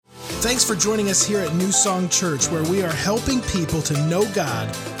Thanks for joining us here at New Song Church, where we are helping people to know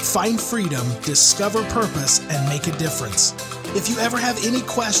God, find freedom, discover purpose, and make a difference. If you ever have any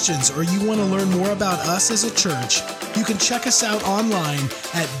questions or you want to learn more about us as a church, you can check us out online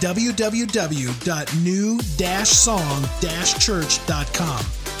at www.new-song-church.com.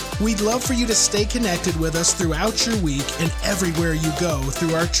 We'd love for you to stay connected with us throughout your week and everywhere you go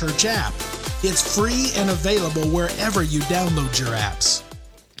through our church app. It's free and available wherever you download your apps.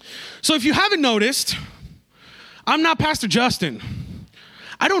 So if you haven't noticed, I'm not Pastor Justin.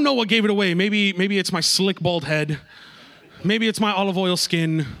 I don't know what gave it away. Maybe it's my slick bald head. Maybe it's my olive oil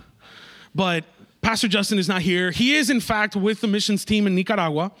skin. But Pastor Justin is not here. He is, in fact, with the missions team in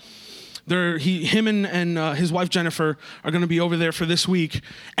Nicaragua. Him and his wife Jennifer are going to be over there for this week.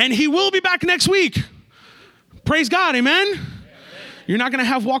 And he will be back next week. Praise God, amen? You're not going to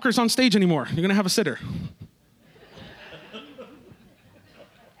have walkers on stage anymore. You're going to have a sitter.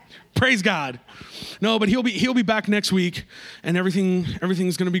 Praise God. No, but he'll be back next week, and everything's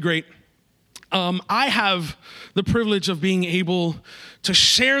going to be great. I have the privilege of being able to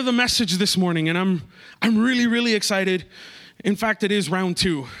share the message this morning, and I'm really, really excited. In fact, it is round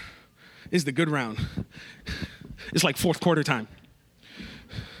 2. Is the good round. It's like fourth quarter time.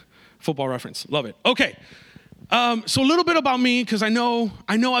 Football reference. Love it. Okay. So a little bit about me, because I know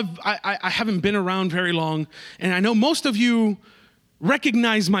I haven't been around very long, and I know most of you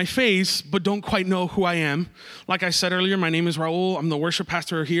recognize my face, but don't quite know who I am. Like I said earlier, my name is Raul. I'm the worship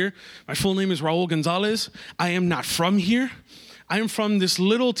pastor here. My full name is Raul Gonzalez. I am not from here. I am from this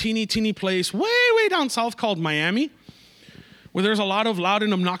little teeny place way, way down south called Miami, where there's a lot of loud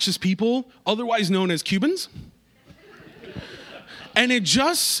and obnoxious people, otherwise known as Cubans. And it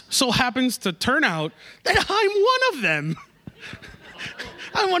just so happens to turn out that I'm one of them.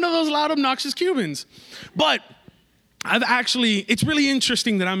 I'm one of those loud, obnoxious Cubans. But it's really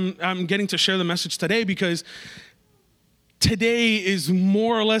interesting that I'm getting to share the message today, because today is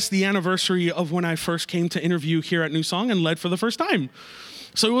more or less the anniversary of when I first came to interview here at New Song and led for the first time.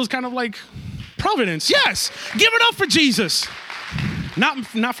 So it was kind of like providence. Yes, give it up for Jesus. Not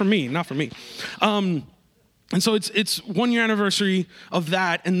for me. And so it's 1 year anniversary of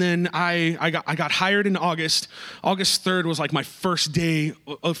that, and then I got hired in August. August 3rd was like my first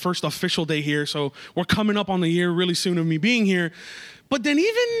official day here. So we're coming up on the year really soon of me being here. But then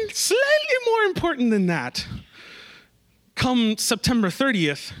even slightly more important than that, come September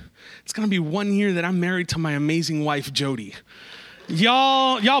 30th, it's gonna be 1 year that I'm married to my amazing wife, Jody.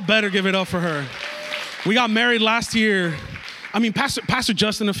 Y'all better give it up for her. We got married last year. I mean, Pastor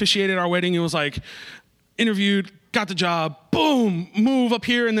Justin officiated our wedding. It was like, interviewed, got the job, boom, move up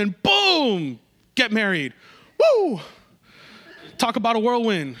here, and then boom, get married. Woo! Talk about a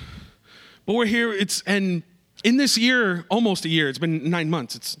whirlwind. But we're here, and in this year, almost a year, it's been 9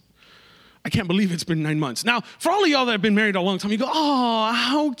 months. I can't believe it's been 9 months. Now, for all of y'all that have been married a long time, you go, oh,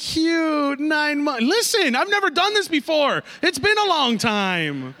 how cute, 9 months. Listen, I've never done this before. It's been a long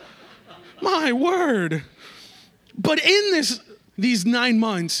time. My word. But in these 9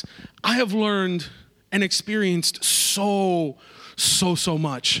 months, I have learned and experienced so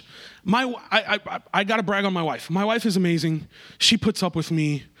much. I gotta brag on my wife. My wife is amazing. She puts up with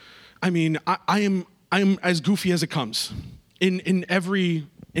me. I mean, I am as goofy as it comes in every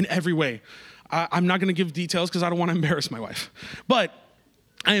way. I'm not gonna give details because I don't want to embarrass my wife. But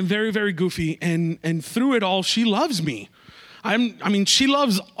I am very, very goofy, and through it all, she loves me. She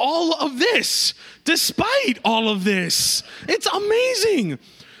loves all of this, despite all of this. It's amazing.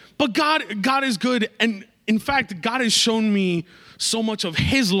 But God is good, and in fact, God has shown me so much of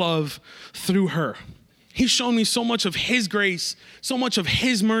his love through her. He's shown me so much of his grace, so much of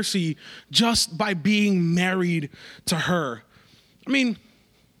his mercy, just by being married to her. I mean,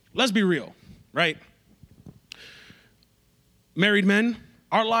 let's be real, right? Married men,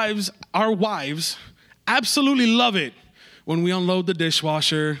 our wives absolutely love it when we unload the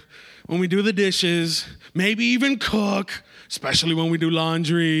dishwasher, when we do the dishes, maybe even cook, especially when we do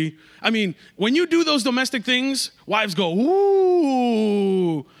laundry. I mean, when you do those domestic things, wives go,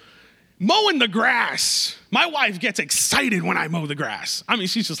 ooh. Mowing the grass. My wife gets excited when I mow the grass. I mean,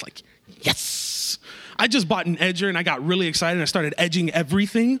 she's just like, yes. I just bought an edger, and I got really excited. I started edging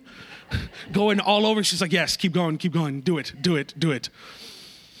everything, going all over. She's like, yes, keep going, do it.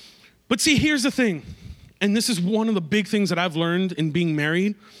 But see, here's the thing, and this is one of the big things that I've learned in being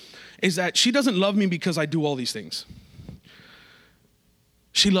married, is that she doesn't love me because I do all these things.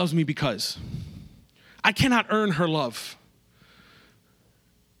 She loves me because I cannot earn her love.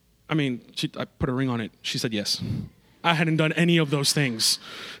 I mean, I put a ring on it. She said yes. I hadn't done any of those things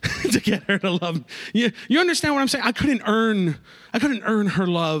to get her to love me. You understand what I'm saying? I couldn't earn her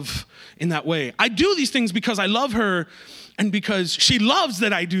love in that way. I do these things because I love her and because she loves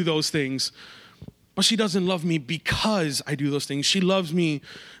that I do those things. But she doesn't love me because I do those things. She loves me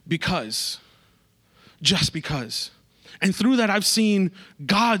just because. And through that, I've seen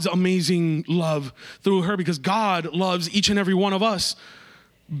God's amazing love through her because God loves each and every one of us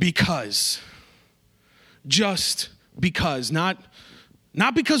just because, not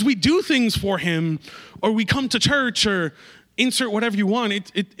because we do things for him or we come to church or insert whatever you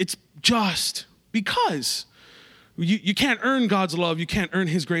want. It's just because. You can't earn God's love. You can't earn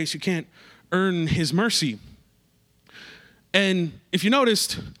his grace. You can't earn his mercy. And if you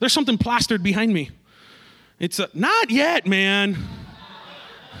noticed, there's something plastered behind me. It's not yet, man.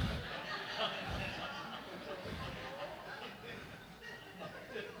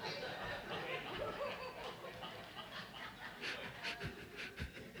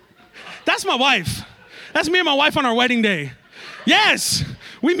 That's my wife. That's me and my wife on our wedding day. Yes,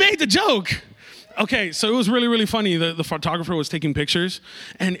 we made the joke. Okay, so it was really, really funny. The photographer was taking pictures,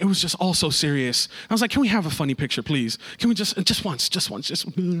 and it was just all so serious. I was like, can we have a funny picture, please? Can we just once.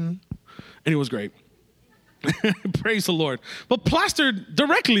 And it was great. Praise the Lord. But plastered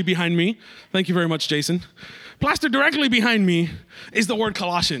directly behind me, thank you very much, Jason. Plastered directly behind me is the word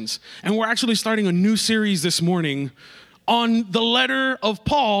Colossians. And we're actually starting a new series this morning on the letter of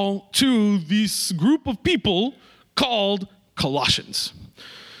Paul to this group of people called Colossians.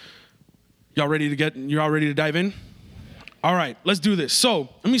 Y'all ready to dive in? All right, let's do this. So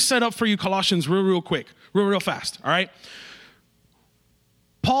let me set up for you Colossians real quick, real fast, all right?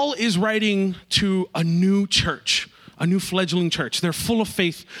 Paul is writing to a new church, a new fledgling church. They're full of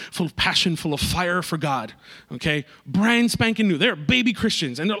faith, full of passion, full of fire for God, okay? Brand spanking new. They're baby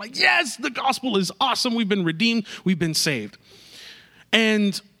Christians, and they're like, yes, the gospel is awesome. We've been redeemed. We've been saved.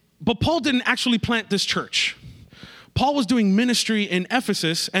 But Paul didn't actually plant this church. Paul was doing ministry in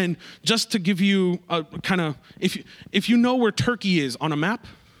Ephesus, and just to give you a kind of, if you know where Turkey is on a map,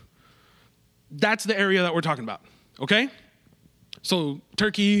 that's the area that we're talking about, okay? So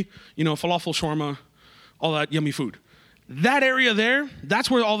Turkey, falafel, shawarma, all that yummy food. That area there,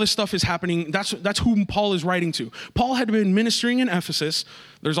 that's where all this stuff is happening. That's whom Paul is writing to. Paul had been ministering in Ephesus.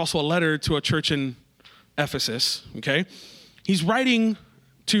 There's also a letter to a church in Ephesus, okay? He's writing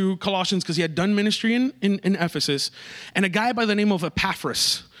to Colossians because he had done ministry in Ephesus, and a guy by the name of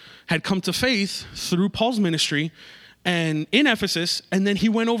Epaphras had come to faith through Paul's ministry and in Ephesus, and then he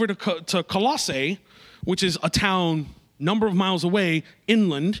went over to Colossae, which is a town number of miles away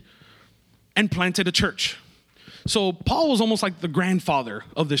inland, and planted a church. So Paul was almost like the grandfather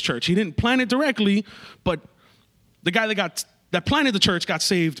of this church. He didn't plant it directly, but the guy that planted the church got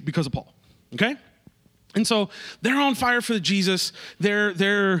saved because of Paul, okay? And so they're on fire for Jesus.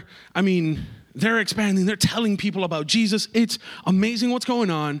 They're expanding. They're telling people about Jesus. It's amazing what's going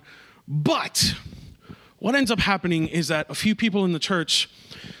on. But what ends up happening is that a few people in the church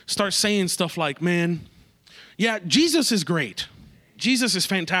start saying stuff like, man, yeah, Jesus is great. Jesus is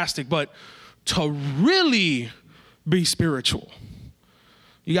fantastic. But to really be spiritual,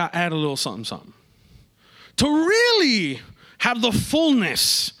 you got to add a little something. To really have the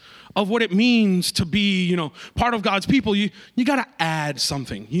fullness of what it means to be, part of God's people, you got to add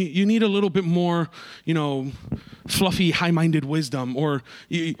something. You need a little bit more, fluffy, high-minded wisdom, or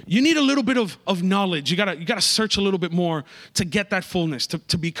you need a little bit of knowledge. You got to search a little bit more to get that fullness,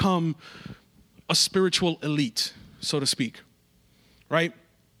 to become a spiritual elite, so to speak, right?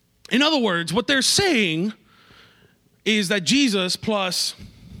 In other words, what they're saying is that Jesus plus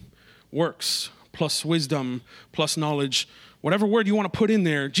works, plus wisdom, plus knowledge, whatever word you want to put in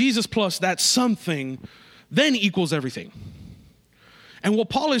there, Jesus plus that something, then equals everything. And what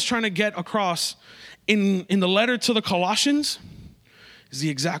Paul is trying to get across in the letter to the Colossians is the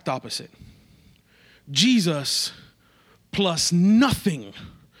exact opposite. Jesus plus nothing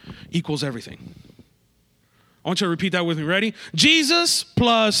equals everything. I want you to repeat that with me. Ready? Jesus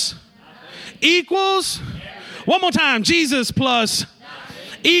plus nothing equals. Everything. One more time. Jesus plus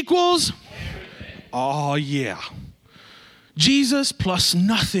nothing equals. Everything. Oh, yeah. Jesus plus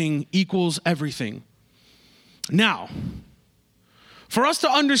nothing equals everything. Now, for us to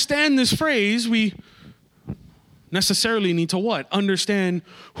understand this phrase, we necessarily need to what? Understand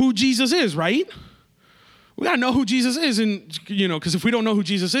who Jesus is, right? We got to know who Jesus is, and because if we don't know who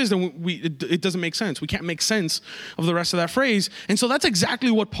Jesus is, then it doesn't make sense. We can't make sense of the rest of that phrase. And so that's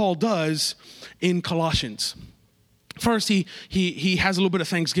exactly what Paul does in Colossians. First, he has a little bit of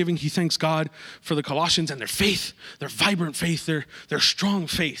thanksgiving. He thanks God for the Colossians and their faith, their vibrant faith, their strong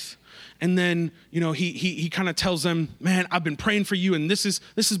faith. And then, he kind of tells them, man, I've been praying for you, and this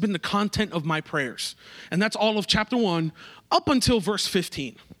has been the content of my prayers. And that's all of chapter 1 up until verse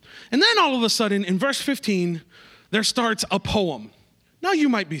 15. And then all of a sudden, in verse 15, there starts a poem. Now you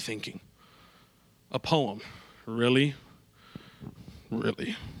might be thinking, a poem? Really?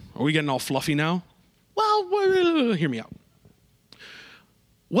 Really? Are we getting all fluffy now? Well, hear me out.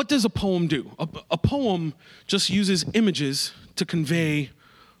 What does a poem do? A poem just uses images to convey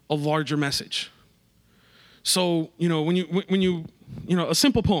a larger message. So, when you a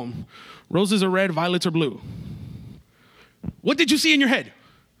simple poem, roses are red, violets are blue. What did you see in your head?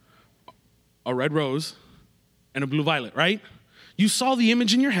 A red rose and a blue violet, right? You saw the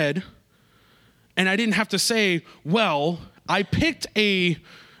image in your head, and I didn't have to say, well, I picked a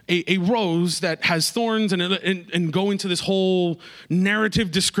rose that has thorns and go into this whole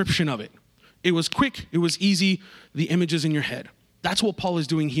narrative description of it. It was quick, it was easy, the image is in your head. That's what Paul is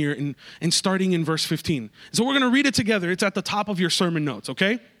doing here and starting in verse 15. So we're going to read it together. It's at the top of your sermon notes,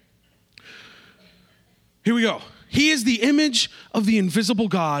 okay? Here we go. He is the image of the invisible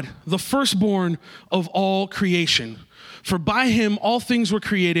God, the firstborn of all creation. For by him all things were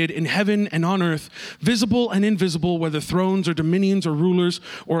created in heaven and on earth, visible and invisible, whether thrones or dominions or rulers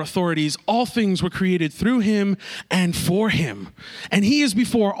or authorities. All things were created through him and for him. And he is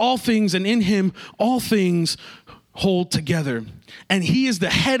before all things, and in him all things hold together. And he is the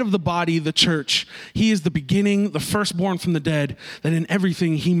head of the body, the church. He is the beginning, the firstborn from the dead, that in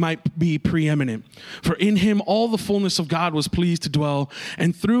everything he might be preeminent. For in him all the fullness of God was pleased to dwell,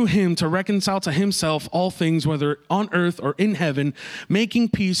 and through him to reconcile to himself all things, whether on earth or in heaven, making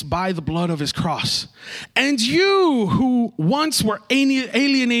peace by the blood of his cross. And you who once were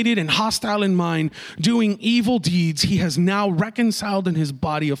alienated and hostile in mind, doing evil deeds, he has now reconciled in his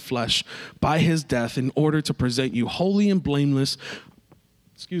body of flesh by his death, in order to present you holy and blameless,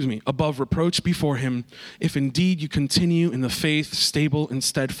 above reproach before him, if indeed you continue in the faith, stable and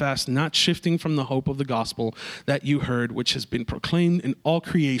steadfast, not shifting from the hope of the gospel that you heard, which has been proclaimed in all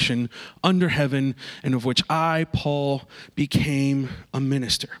creation under heaven, and of which I, Paul, became a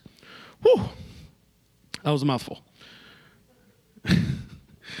minister. Whew. That was a mouthful.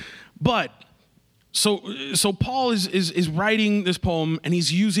 But so Paul is writing this poem, and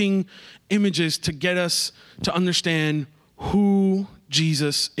he's using images to get us to understand who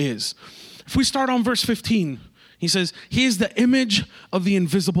Jesus is. If we start on verse 15, he says, he is the image of the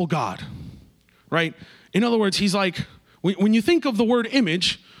invisible God, right? In other words, he's like, when you think of the word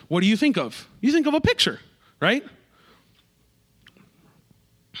image, what do you think of? You think of a picture, right?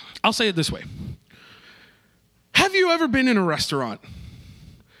 I'll say it this way. Have you ever been in a restaurant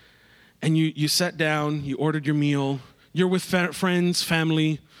and you sat down, you ordered your meal, you're with friends,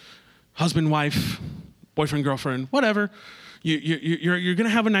 family, husband, wife, boyfriend, girlfriend, whatever. You're gonna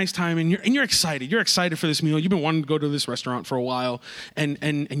have a nice time, and you're excited. You're excited for this meal. You've been wanting to go to this restaurant for a while,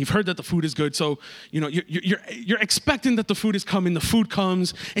 and you've heard that the food is good. So you're expecting that the food is coming. The food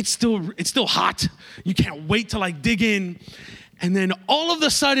comes. It's still hot. You can't wait to dig in, and then all of a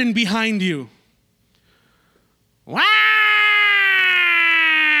sudden behind you, wah!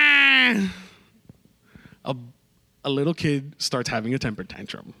 A little kid starts having a temper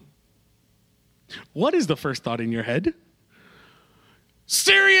tantrum. What is the first thought in your head?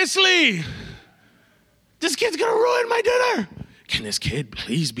 Seriously, this kid's gonna ruin my dinner. Can this kid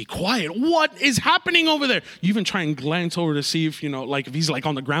please be quiet? What is happening over there? You even try and glance over to see if, if he's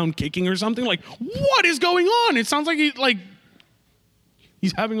on the ground kicking or something. What is going on? It sounds like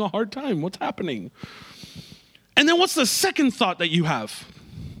he's having a hard time. What's happening? And then what's the second thought that you have?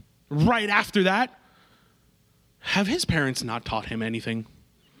 Right after that, have his parents not taught him anything?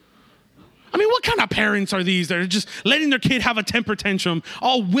 I mean, what kind of parents are these that are just letting their kid have a temper tantrum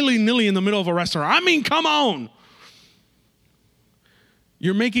all willy-nilly in the middle of a restaurant? I mean, come on.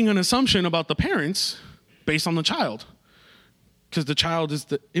 You're making an assumption about the parents based on the child, because the child is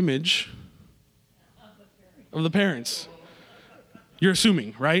the image of the parents. You're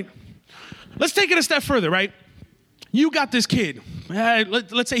assuming, right? Let's take it a step further, right? You got this kid.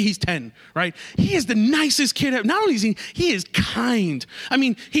 Let's say he's 10, right? He is the nicest kid. Not only is he is kind. I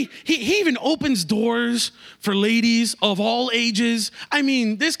mean, he even opens doors for ladies of all ages. I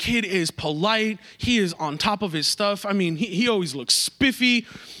mean, this kid is polite. He is on top of his stuff. I mean, he always looks spiffy.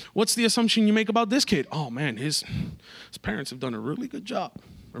 What's the assumption you make about this kid? Oh, man, his parents have done a really good job.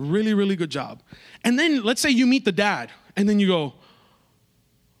 A really, really good job. And then let's say you meet the dad, and then you go,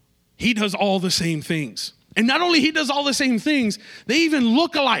 he does all the same things. And not only he does all the same things, they even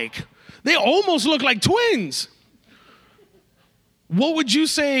look alike. They almost look like twins. what would you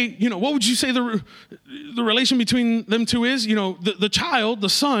say, what would you say the relation between them two is? The child, the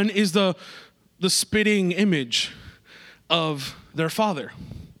son, is the spitting image of their father.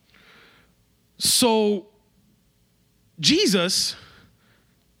 So Jesus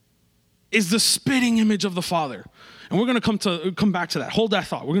is the spitting image of the Father. And we're going to come back to that. Hold that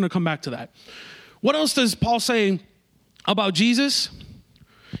thought. We're going to come back to that. What else does Paul say about Jesus?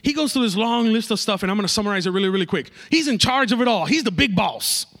 He goes through this long list of stuff, and I'm going to summarize it really, really quick. He's in charge of it all. He's the big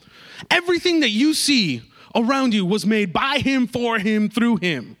boss. Everything that you see around you was made by him, for him, through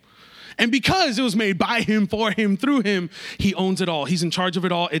him. And because it was made by him, for him, through him, he owns it all. He's in charge of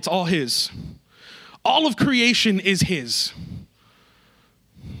it all. It's all his. All of creation is his.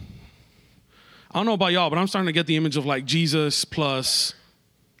 I don't know about y'all, but I'm starting to get the image of like Jesus plus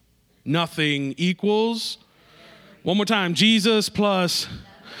nothing equals. One more time. Jesus plus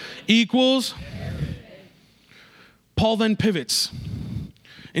equals. Paul then pivots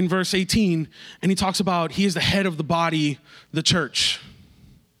in verse 18, and he talks about he is the head of the body, the church.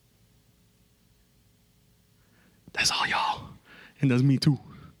 That's all y'all. And that's me too.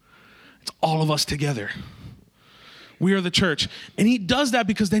 It's all of us together. We are the church. And he does that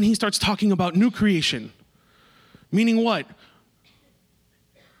because then he starts talking about new creation. Meaning what?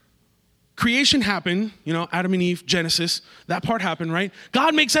 Creation happened, Adam and Eve, Genesis, that part happened, right?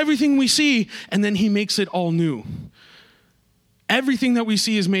 God makes everything we see, and then he makes it all new. Everything that we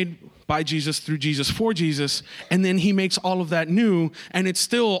see is made by Jesus, through Jesus, for Jesus, and then he makes all of that new, and it's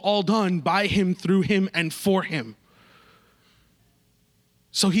still all done by him, through him, and for him.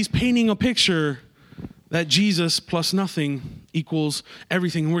 So he's painting a picture that Jesus plus nothing equals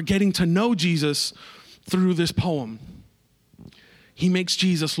everything. And we're getting to know Jesus through this poem. He makes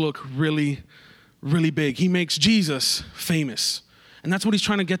Jesus look really, really big. He makes Jesus famous. And that's what he's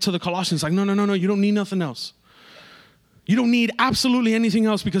trying to get to the Colossians. Like, no, you don't need nothing else. You don't need absolutely anything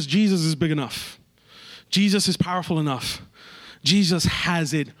else because Jesus is big enough. Jesus is powerful enough. Jesus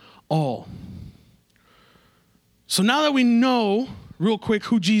has it all. So now that we know real quick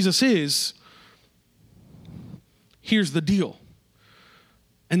who Jesus is, here's the deal.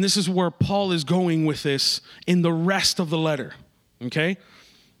 And this is where Paul is going with this in the rest of the letter, okay?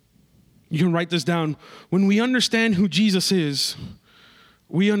 You can write this down. When we understand who Jesus is,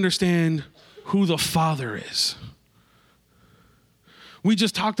 we understand who the Father is. We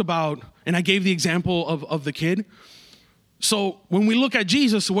just talked about, and I gave the example of the kid. So when we look at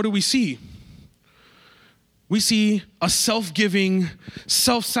Jesus, what do we see? We see a self-giving,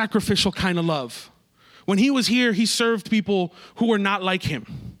 self-sacrificial kind of love. When he was here, he served people who were not like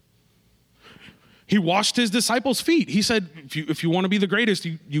him. He washed his disciples' feet. He said, if you want to be the greatest,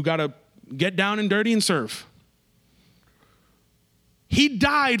 you got to get down and dirty and serve. He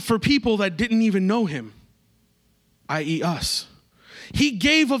died for people that didn't even know him, i.e. us. He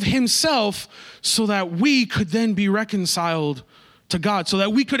gave of himself so that we could then be reconciled to God, so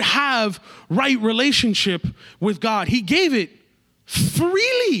that we could have right relationship with God. He gave it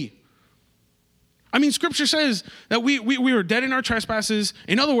freely. I mean, scripture says that we were dead in our trespasses.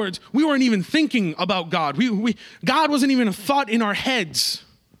 In other words, we weren't even thinking about God. God wasn't even a thought in our heads.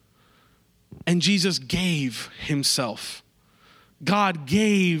 And Jesus gave himself. God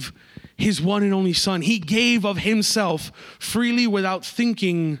gave his one and only son. He gave of himself freely without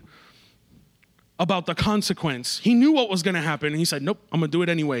thinking about the consequence. He knew what was going to happen. And he said, nope, I'm going to do it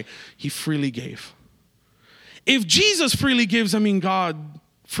anyway. He freely gave. If Jesus freely gives, God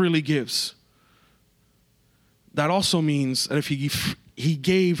freely gives. That also means that if he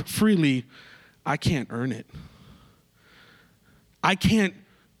gave freely, I can't earn it. I can't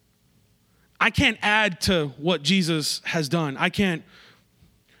add to what Jesus has done. I can't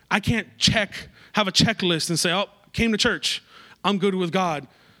have a checklist and say, oh, came to church, I'm good with God.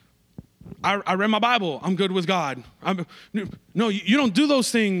 I read my Bible, I'm good with God. No, you don't do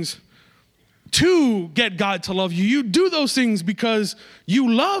those things to get God to love you. You do those things because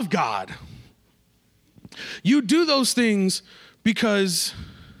you love God. You do those things because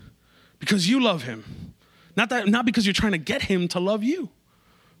you love him. Not because you're trying to get him to love you.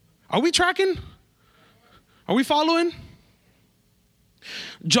 Are we tracking? Are we following?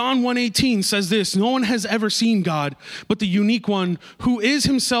 John 1:18 says this, no one has ever seen God, but the unique one who is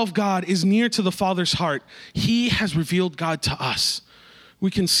himself God is near to the Father's heart. He has revealed God to us.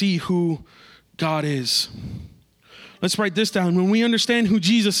 We can see who God is. Let's write this down. When we understand who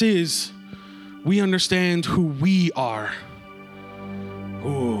Jesus is, we understand who we are.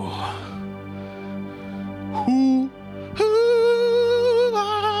 Ooh. Who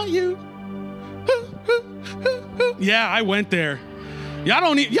are you? Yeah, I went there.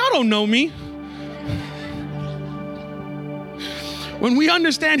 Y'all don't know me. When we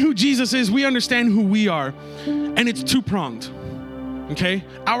understand who Jesus is, we understand who we are. And it's two-pronged, okay?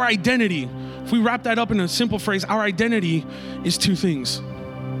 Our identity, if we wrap that up in a simple phrase, our identity is two things.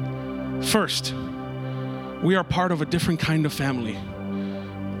 First, we are part of a different kind of family.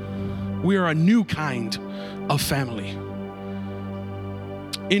 We are a new kind of family.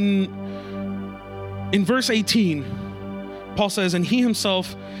 In verse 18, Paul says, and he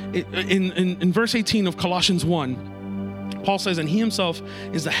himself, in verse 18 of Colossians 1, Paul says, and he himself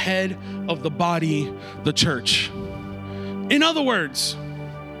is the head of the body, the church. In other words,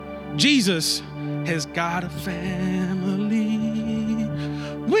 Jesus has got a family.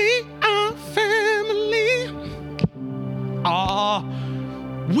 We are family.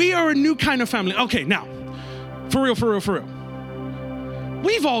 We are a new kind of family. Okay, now, for real.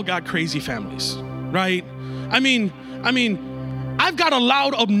 We've all got crazy families, right? I mean, I've got a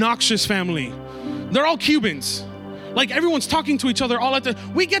loud, obnoxious family. They're all Cubans. Like everyone's talking to each other all at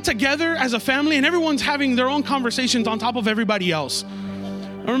we get together as a family and everyone's having their own conversations on top of everybody else.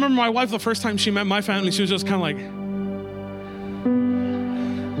 I remember my wife, the first time she met my family, she was just kind of like,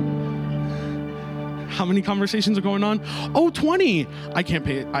 how many conversations are going on? Oh, 20. I can't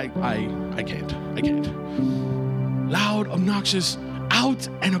pay it. I can't. Loud, obnoxious, out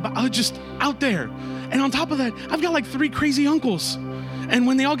and about, just out there. And on top of that, I've got like 3 crazy uncles. And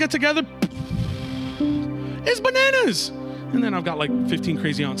when they all get together, it's bananas. And then I've got like 15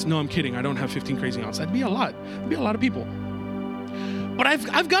 crazy aunts. No, I'm kidding. I don't have 15 crazy aunts. That'd be a lot. That'd be a lot of people. But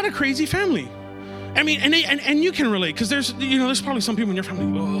I've got a crazy family. I mean, and you can relate because there's probably some people in your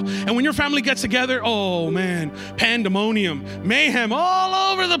family. Oh, and when your family gets together, oh man, pandemonium, mayhem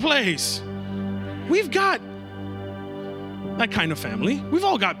all over the place. We've got that kind of family. We've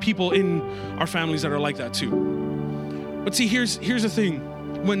all got people in our families that are like that too. But see, here's the thing.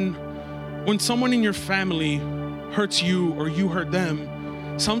 When someone in your family hurts you or you hurt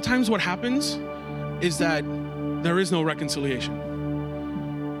them, sometimes what happens is that there is no reconciliation.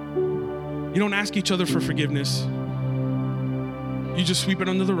 You don't ask each other for forgiveness. You just sweep it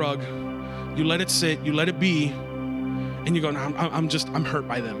under the rug. You let it sit, you let it be, and you go, no, I'm hurt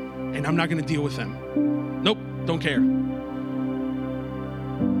by them, and I'm not gonna deal with them. Nope, don't care.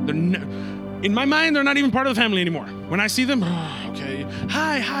 In my mind, they're not even part of the family anymore. When I see them, okay,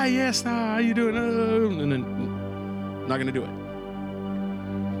 hi, yes, how you doing? And then, not gonna do it.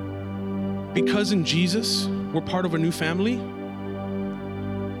 Because in Jesus, we're part of a new family,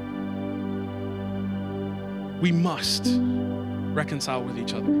 we must reconcile with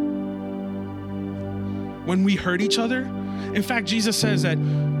each other. When we hurt each other, in fact, Jesus says that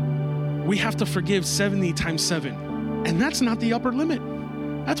we have to forgive 70 times 7. And that's not the upper limit.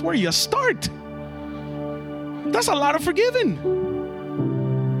 That's where you start. That's a lot of forgiving.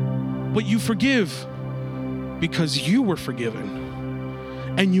 But you forgive because you were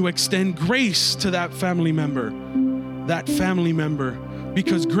forgiven. And you extend grace to that family member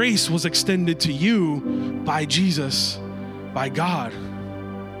because grace was extended to you by Jesus, by God.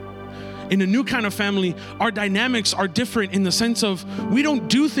 In a new kind of family, our dynamics are different in the sense of we don't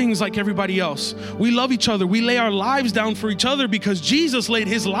do things like everybody else. We love each other. We lay our lives down for each other because Jesus laid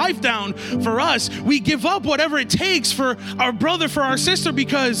his life down for us. We give up whatever it takes for our brother, for our sister,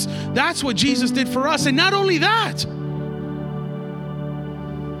 because that's what Jesus did for us. And not only that,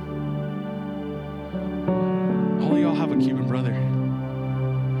 all of y'all have a Cuban brother.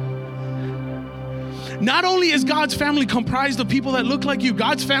 Not only is God's family comprised of people that look like you,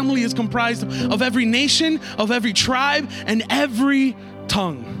 God's family is comprised of every nation, of every tribe, and every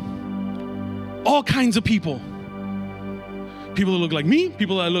tongue. All kinds of people. People that look like me,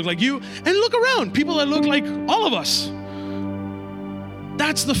 people that look like you, and look around, people that look like all of us.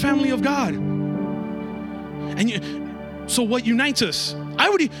 That's the family of God. So what unites us?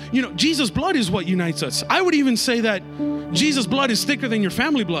 Jesus' blood is what unites us. I would even say that Jesus' blood is thicker than your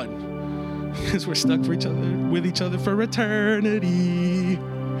family blood. Because we're stuck with each other for eternity.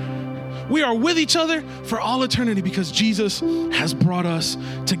 We are with each other for all eternity because Jesus has brought us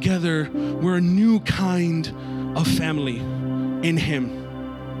together. We're a new kind of family in him.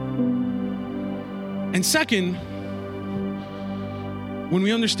 And second, when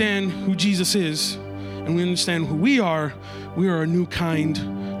we understand who Jesus is and we understand who we are a new kind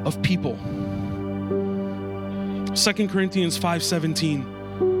of people. 2 Corinthians 5:17.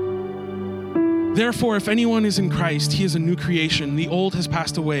 Therefore, if anyone is in Christ, he is a new creation. The old has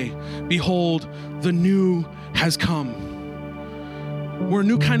passed away. Behold, the new has come. We're a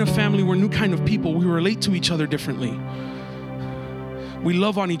new kind of family. We're a new kind of people. We relate to each other differently. We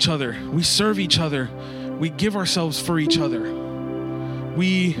love on each other. We serve each other. We give ourselves for each other.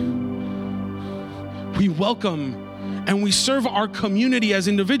 We welcome and we serve our community as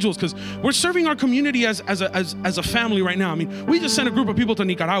individuals, because we're serving our community as a family right now. I mean, we just sent a group of people to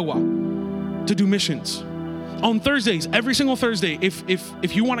Nicaragua to do missions. On Thursdays, every single Thursday,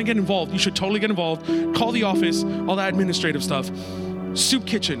 if you want to get involved, you should totally get involved. Call the office, all that administrative stuff. Soup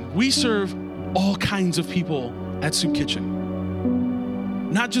Kitchen. We serve all kinds of people at Soup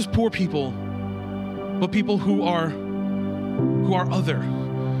Kitchen. Not just poor people, but people who are other,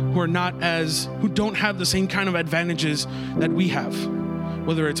 who don't have the same kind of advantages that we have.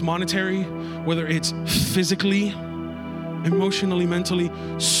 Whether it's monetary, whether it's physically, emotionally, mentally,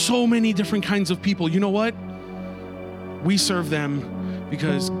 so many different kinds of people. You know what? We serve them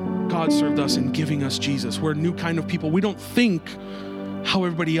because God served us in giving us Jesus. We're a new kind of people. We don't think how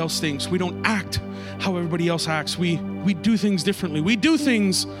everybody else thinks. We don't act how everybody else acts. We do things differently. We do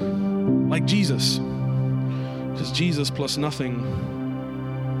things like Jesus. Because Jesus plus nothing.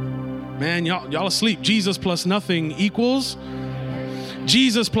 Man, y'all asleep. Jesus plus nothing equals?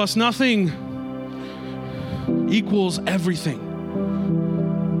 Jesus plus nothing equals everything.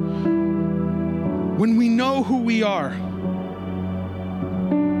 When we know who we are,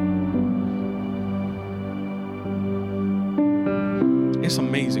 it's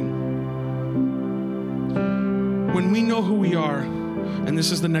amazing. When we know who we are, and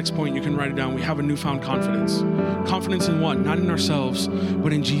this is the next point, you can write it down, we have a newfound confidence. Confidence in what? Not in ourselves,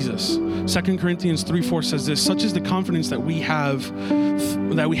 but in Jesus. 2 Corinthians 3:4 says this: such is the confidence that we have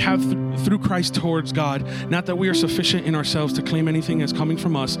through Christ towards God, not that we are sufficient in ourselves to claim anything as coming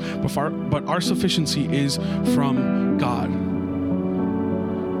from us, but our sufficiency is from God.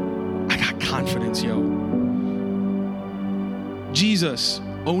 I got confidence, yo. Jesus,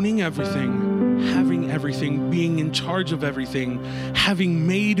 owning everything, having everything, being in charge of everything, having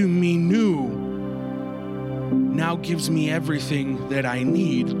made me new, now gives me everything that I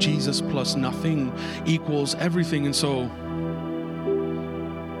need. Jesus plus nothing equals everything. And so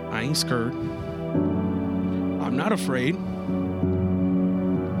I ain't scared. I'm not afraid.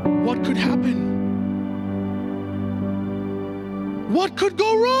 What could happen? What could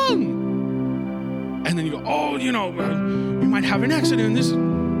go wrong? And then you go, oh, you might have an accident.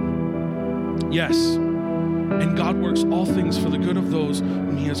 Yes. And God works all things for the good of those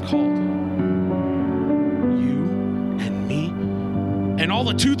whom He has called. You and me and all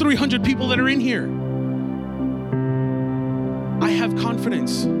the 200-300 people that are in here. I have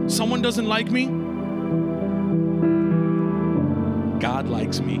confidence. Someone doesn't like me. God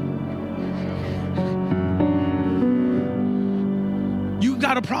likes me. You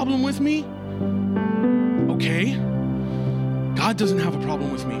got a problem with me? Okay. God doesn't have a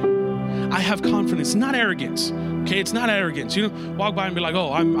problem with me. I have confidence, not arrogance. Okay, it's not arrogance. You don't walk by and be like,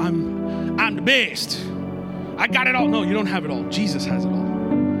 "Oh, I'm the best. I got it all." No, you don't have it all. Jesus has it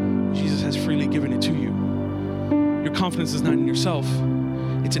all. Jesus has freely given it to you. Your confidence is not in yourself.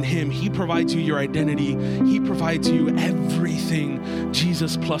 It's in Him. He provides you your identity. He provides you everything.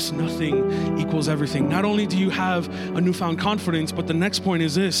 Jesus plus nothing equals everything. Not only do you have a newfound confidence, but the next point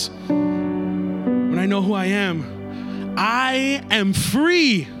is this: when I know who I am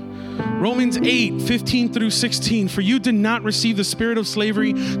free. Romans 8:15-16. For you did not receive the spirit of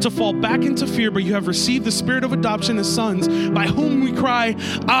slavery to fall back into fear, but you have received the spirit of adoption as sons, by whom we cry,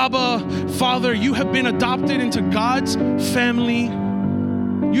 Abba, Father. You have been adopted into God's family.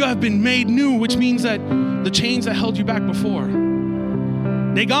 You have been made new, which means that the chains that held you back before,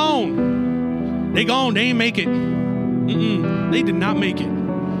 they gone. They gone. They ain't make it. They did not make it.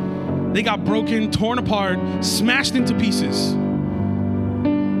 They got broken, torn apart, smashed into pieces.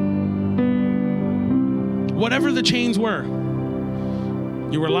 Whatever the chains were,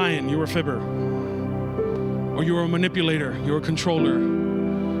 you were lying, you were a fibber, or you were a manipulator, you were a controller.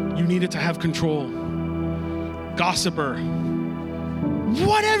 You needed to have control. Gossiper.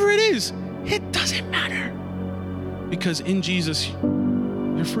 Whatever it is, it doesn't matter. Because in Jesus,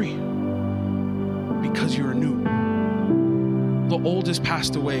 you're free. Because you're new. The old is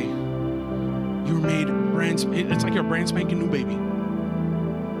passed away. You're made it's like you're a brand spanking new baby.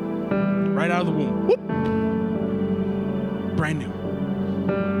 Right out of the womb. Whoop. Brand new.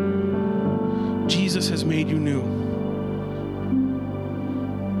 Jesus has made you new.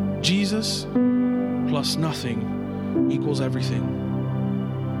 Jesus plus nothing equals everything.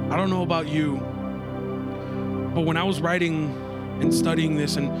 I don't know about you, but when I was writing and studying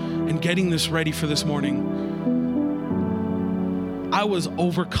this and getting this ready for this morning, I was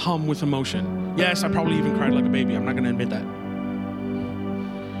overcome with emotion. Yes, I probably even cried like a baby. I'm not going to admit that.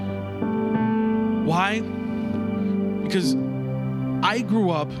 Why? Because I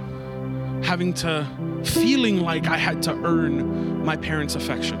grew up feeling like I had to earn my parents'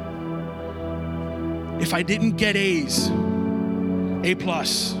 affection. if I didn't get A's, A+,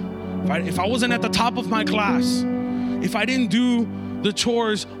 if I wasn't at the top of my class, if I didn't do the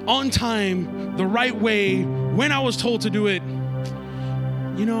chores on time, the right way, when I was told to do it,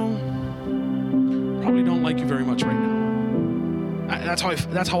 probably don't like you very much right now. That's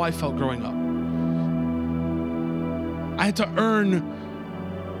how I felt growing up. I had to earn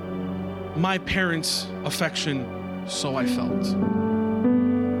my parents' affection, so I felt.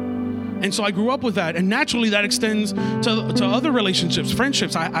 And so I grew up with that, and naturally that extends to other relationships,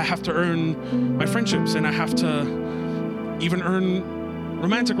 friendships. I have to earn my friendships, and I have to even earn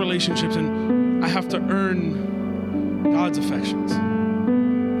romantic relationships, and I have to earn God's affections,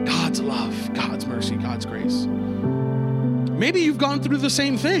 God's love, God's mercy, God's grace. Maybe you've gone through the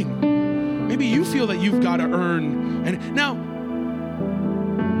same thing. Maybe you feel that you've got to earn. And now,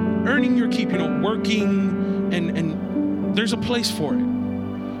 earning your keep, working, and there's a place for it.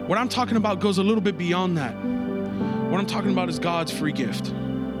 What I'm talking about goes a little bit beyond that. What I'm talking about is God's free gift.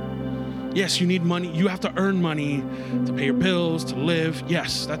 Yes, you need money. You have to earn money to pay your bills, to live.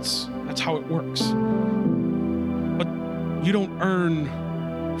 Yes, that's how it works. But you don't earn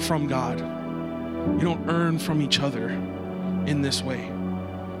from God. You don't earn from each other in this way.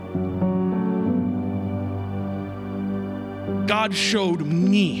 God showed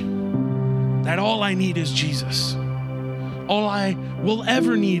me that all I need is Jesus. All I will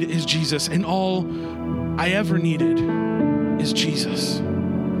ever need is Jesus, and all I ever needed is Jesus.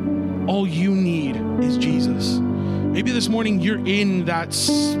 All you need is Jesus. Maybe this morning you're in that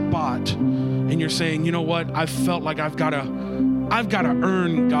spot and you're saying, you know what? I felt like I've got to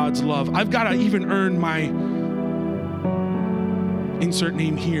earn God's love. I've got to even earn my insert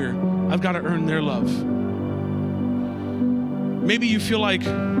name here. I've got to earn their love. Maybe you feel like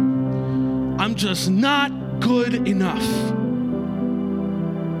I'm just not good enough.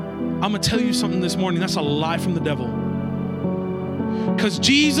 I'm going to tell you something this morning. That's a lie from the devil. Because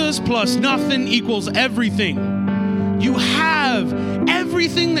Jesus plus nothing equals everything. You have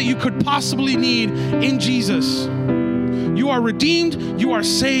everything that you could possibly need in Jesus. You are redeemed. You are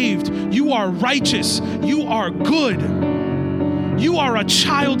saved. You are righteous. You are good. You are a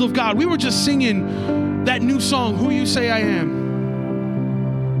child of God. We were just singing that new song, Who You Say I Am.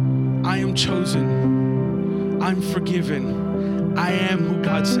 I am chosen. I'm forgiven. I am who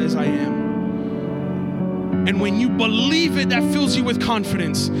God says I am. And when you believe it, that fills you with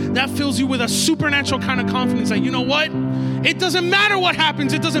confidence. That fills you with a supernatural kind of confidence that, you know what? It doesn't matter what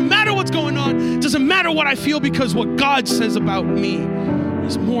happens. It doesn't matter what's going on. It doesn't matter what I feel, because what God says about me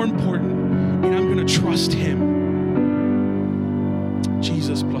is more important. And I'm going to trust Him.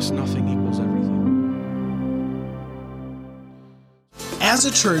 Jesus plus nothing equals everything. As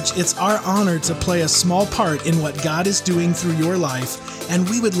a church, it's our honor to play a small part in what God is doing through your life, and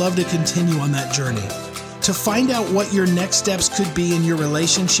we would love to continue on that journey. To find out what your next steps could be in your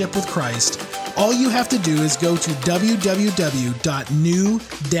relationship with Christ, all you have to do is go to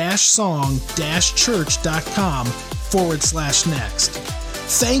www.new-song-church.com/next.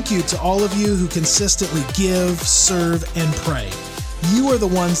 Thank you to all of you who consistently give, serve, and pray. You are the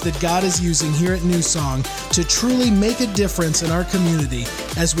ones that God is using here at New Song to truly make a difference in our community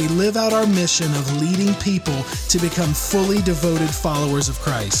as we live out our mission of leading people to become fully devoted followers of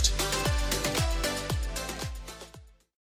Christ.